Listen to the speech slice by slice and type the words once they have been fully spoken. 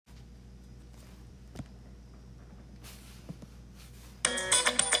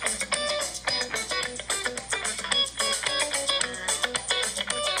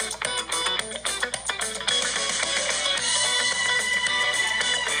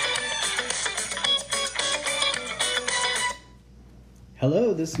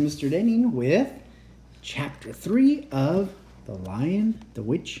Hello, this is Mr. Denning with Chapter 3 of The Lion, the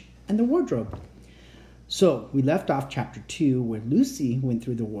Witch, and the Wardrobe. So, we left off Chapter 2 where Lucy went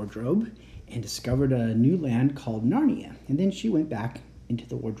through the wardrobe and discovered a new land called Narnia. And then she went back into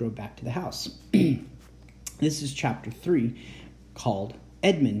the wardrobe back to the house. This is Chapter 3 called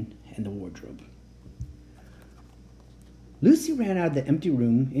Edmund and the Wardrobe. Lucy ran out of the empty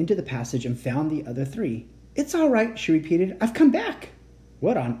room into the passage and found the other three. "It's all right," she repeated. "I've come back."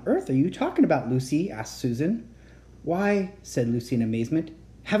 "What on earth are you talking about, Lucy?" asked Susan. "Why," said Lucy in amazement,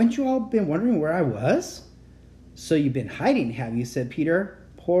 "haven't you all been wondering where I was?" "So you've been hiding, have you?" said Peter.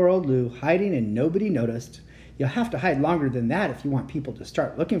 "Poor old Lou, hiding and nobody noticed. You'll have to hide longer than that if you want people to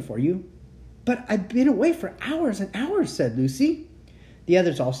start looking for you." "But I've been away for hours and hours," said Lucy. The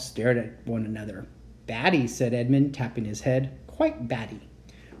others all stared at one another. "Batty," said Edmund, tapping his head. "Quite batty."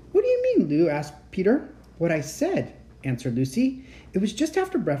 "What do you mean, Lou?" asked Peter. "What I said," answered Lucy. "It was just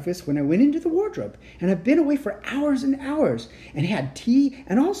after breakfast when I went into the wardrobe, and I've been away for hours and hours, and had tea,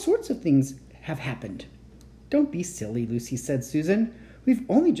 and all sorts of things have happened." "Don't be silly, Lucy," said Susan. "We've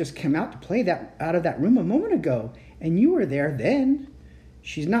only just come out to play out of that room a moment ago, and you were there then."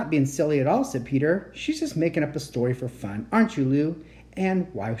 "She's not being silly at all," said Peter. "She's just making up a story for fun, aren't you, Lou? And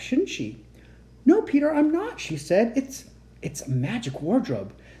why shouldn't she?" "No, Peter, I'm not," she said. It's a magic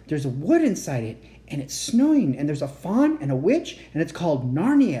wardrobe. There's a wood inside it, and it's snowing, and there's a faun and a witch, and it's called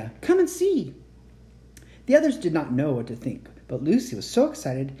Narnia. Come and see." The others did not know what to think, but Lucy was so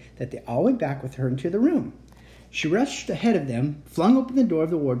excited that they all went back with her into the room. She rushed ahead of them, flung open the door of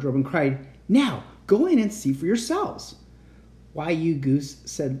the wardrobe, and cried, "Now, go in and see for yourselves." "Why, you goose,"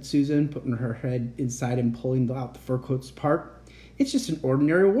 said Susan, putting her head inside and pulling out the fur coats apart. "It's just an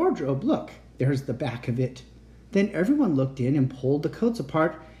ordinary wardrobe. Look, there's the back of it." Then everyone looked in and pulled the coats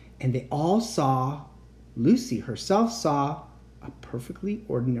apart, and they all saw, Lucy herself saw, a perfectly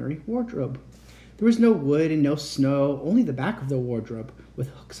ordinary wardrobe. There was no wood and no snow, only the back of the wardrobe with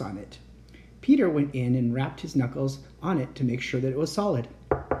hooks on it. Peter went in and rapped his knuckles on it to make sure that it was solid.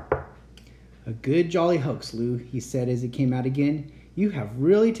 "A good jolly hoax, Lou," he said as he came out again. "You have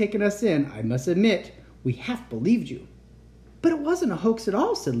really taken us in, I must admit. We half believed you." "But it wasn't a hoax at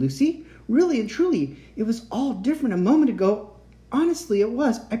all," said Lucy. "Really and truly, it was all different a moment ago. Honestly, it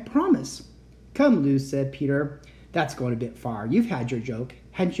was, I promise." "Come, Lou," said Peter. "That's going a bit far. You've had your joke.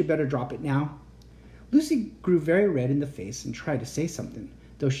 Hadn't you better drop it now?" Lucy grew very red in the face and tried to say something,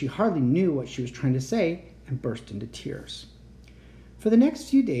 though she hardly knew what she was trying to say, and burst into tears. For the next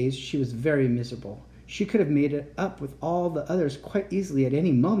few days, she was very miserable. She could have made it up with all the others quite easily at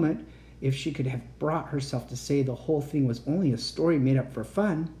any moment if she could have brought herself to say the whole thing was only a story made up for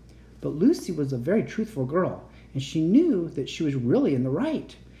fun. But Lucy was a very truthful girl, and she knew that she was really in the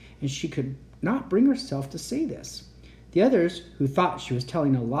right, and she could not bring herself to say this. The others, who thought she was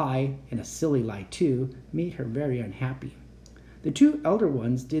telling a lie, and a silly lie too, made her very unhappy. The two elder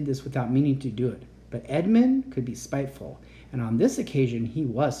ones did this without meaning to do it, but Edmund could be spiteful, and on this occasion he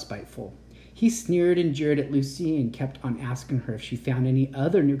was spiteful. He sneered and jeered at Lucy and kept on asking her if she found any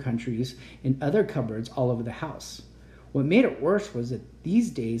other new countries in other cupboards all over the house. What made it worse was that these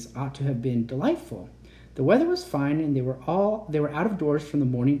days ought to have been delightful. The weather was fine, and they were out of doors from the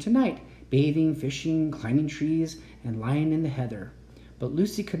morning to night, bathing, fishing, climbing trees, and lying in the heather. But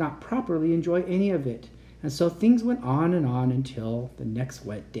Lucy could not properly enjoy any of it, and so things went on until the next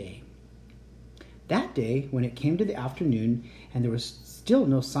wet day. That day, when it came to the afternoon, and there was still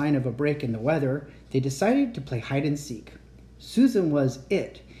no sign of a break in the weather, they decided to play hide and seek. Susan was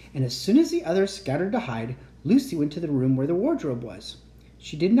it, and as soon as the others scattered to hide, Lucy went to the room where the wardrobe was.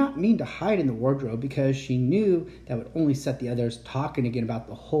 She did not mean to hide in the wardrobe because she knew that would only set the others talking again about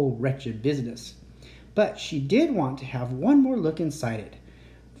the whole wretched business. But she did want to have one more look inside it,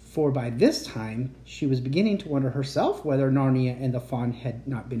 for by this time she was beginning to wonder herself whether Narnia and the faun had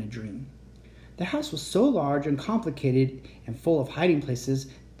not been a dream. The house was so large and complicated and full of hiding places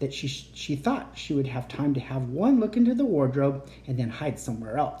that she thought she would have time to have one look into the wardrobe and then hide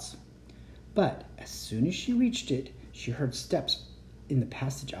somewhere else. But as soon as she reached it, she heard steps in the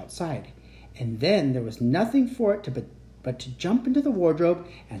passage outside, and then there was nothing for it but to jump into the wardrobe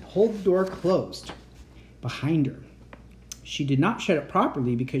and hold the door closed behind her. She did not shut it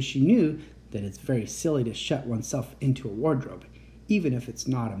properly because she knew that it's very silly to shut oneself into a wardrobe, even if it's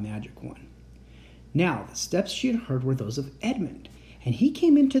not a magic one. Now, the steps she had heard were those of Edmund, and he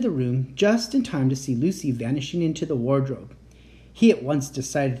came into the room just in time to see Lucy vanishing into the wardrobe. He at once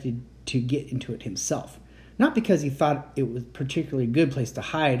decided to get into it himself, not because he thought it was a particularly good place to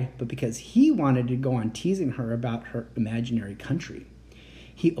hide, but because he wanted to go on teasing her about her imaginary country.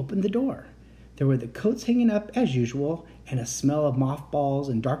 He opened the door. There were the coats hanging up as usual, and a smell of mothballs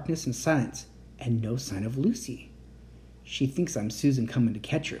and darkness and silence, and no sign of Lucy. "She thinks I'm Susan coming to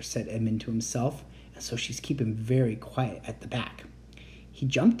catch her," said Edmund to himself, "and so she's keeping very quiet at the back." He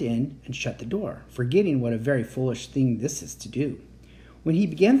jumped in and shut the door, forgetting what a very foolish thing this is to do. When he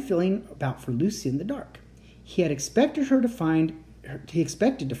began feeling about for Lucy in the dark, he expected to find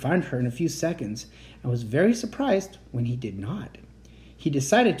her in a few seconds, and was very surprised when he did not. He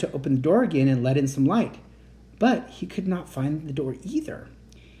decided to open the door again and let in some light, but he could not find the door either.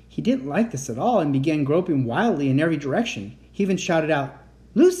 He didn't like this at all and began groping wildly in every direction. He even shouted out,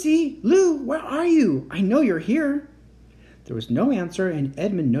 "Lucy! Lou, where are you? I know you're here." There was no answer, and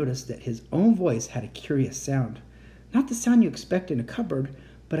Edmund noticed that his own voice had a curious sound. Not the sound you expect in a cupboard,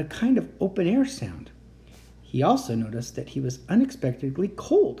 but a kind of open-air sound. He also noticed that he was unexpectedly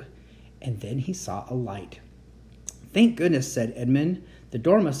cold, and then he saw a light. "Thank goodness," said Edmund. "The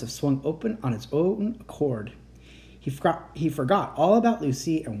door must have swung open on its own accord." He forgot all about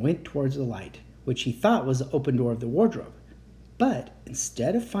Lucy and went towards the light, which he thought was the open door of the wardrobe. But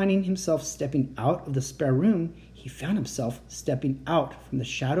instead of finding himself stepping out of the spare room, he found himself stepping out from the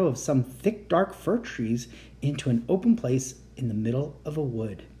shadow of some thick, dark fir trees into an open place in the middle of a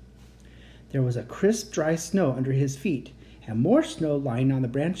wood. There was a crisp, dry snow under his feet, and more snow lying on the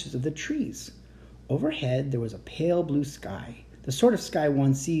branches of the trees. Overhead, there was a pale blue sky, the sort of sky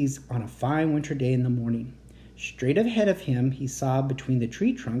one sees on a fine winter day in the morning. Straight ahead of him, he saw between the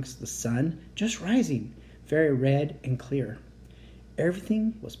tree trunks the sun just rising, very red and clear.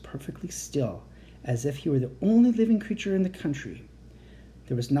 Everything was perfectly still, as if he were the only living creature in the country.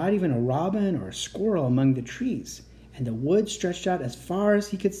 There was not even a robin or a squirrel among the trees, and the wood stretched out as far as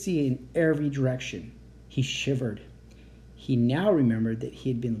he could see in every direction. He shivered. He now remembered that he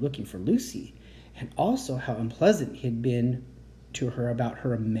had been looking for Lucy, and also how unpleasant he had been to her about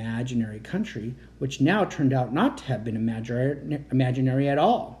her imaginary country, which now turned out not to have been imaginary at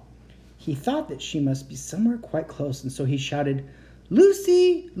all. He thought that she must be somewhere quite close, and so he shouted,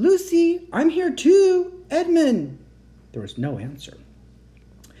 "Lucy! Lucy! I'm here too! Edmund!" There was no answer.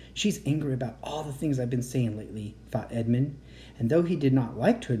 "She's angry about all the things I've been saying lately," thought Edmund, and though he did not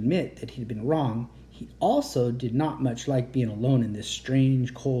like to admit that he had been wrong, he also did not much like being alone in this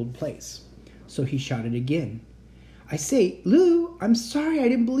strange, cold place. So he shouted again, "I say, Lou, I'm sorry I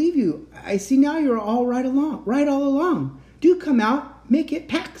didn't believe you. I see now you're all right all along. Do come out, make it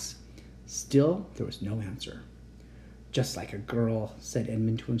Pax." Still, there was no answer. "Just like a girl," said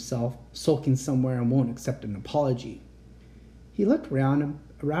Edmund to himself, "sulking somewhere and won't accept an apology." He looked around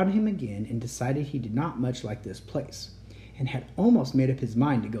him again and decided he did not much like this place, and had almost made up his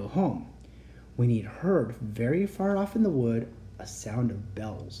mind to go home, when he had heard very far off in the wood a sound of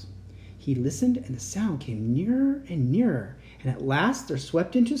bells. He listened, and the sound came nearer and nearer, and at last there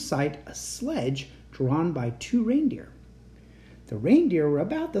swept into sight a sledge drawn by 2 reindeer. The reindeer were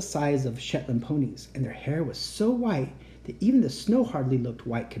about the size of Shetland ponies, and their hair was so white that even the snow hardly looked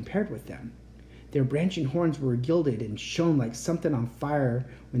white compared with them. Their branching horns were gilded and shone like something on fire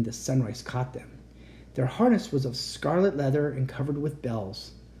when the sunrise caught them. Their harness was of scarlet leather and covered with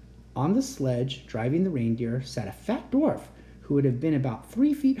bells. On the sledge, driving the reindeer, sat a fat dwarf who would have been about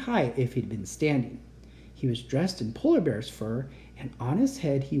 3 feet high if he'd been standing. He was dressed in polar bear's fur, and on his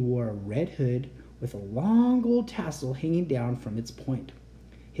head he wore a red hood with a long gold tassel hanging down from its point.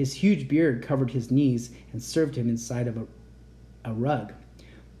 His huge beard covered his knees and served him inside of a rug.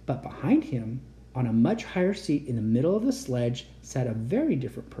 But behind him, on a much higher seat in the middle of the sledge, sat a very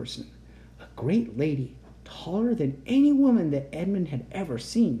different person, a great lady, taller than any woman that Edmund had ever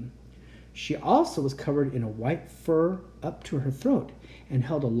seen. She also was covered in a white fur up to her throat, and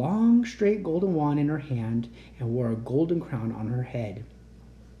held a long, straight golden wand in her hand, and wore a golden crown on her head.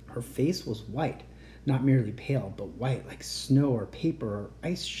 Her face was white, not merely pale, but white like snow or paper or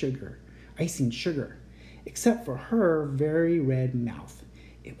icing sugar, except for her very red mouth.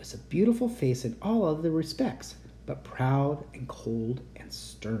 It was a beautiful face in all other respects, but proud and cold and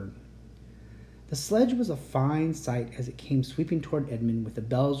stern. The sledge was a fine sight as it came sweeping toward Edmund, with the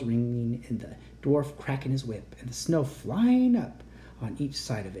bells ringing and the dwarf cracking his whip and the snow flying up on each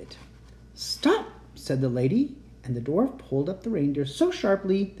side of it. "Stop," said the lady, and the dwarf pulled up the reindeer so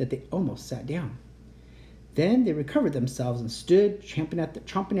sharply that they almost sat down. Then they recovered themselves and stood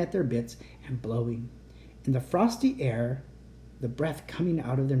chomping at their bits and blowing. In the frosty air, the breath coming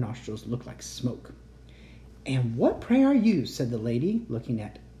out of their nostrils looked like smoke. "And what, pray, are you?" said the lady, looking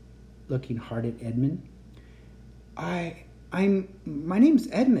hard at Edmund. My name's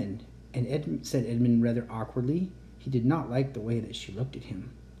Edmund," said Edmund rather awkwardly. He did not like the way that she looked at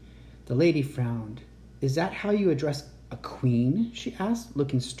him. The lady frowned. "Is that how you address a queen?" she asked,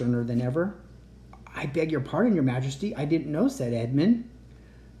 looking sterner than ever. I beg your pardon, your majesty, I didn't know, said Edmund.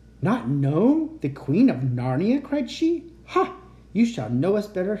 Not know the Queen of Narnia, cried she. Ha! You shall know us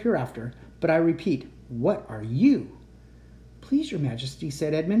better hereafter. But I repeat, what are you? Please, your majesty,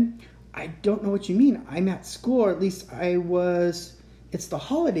 said Edmund, I don't know what you mean. I'm at school, or at least I was. It's the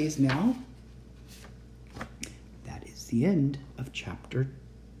holidays now. That is the end of chapter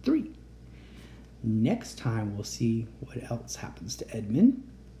 3. Next time we'll see what else happens to Edmund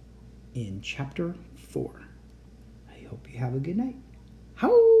in chapter 4. I hope you have a good night.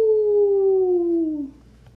 How?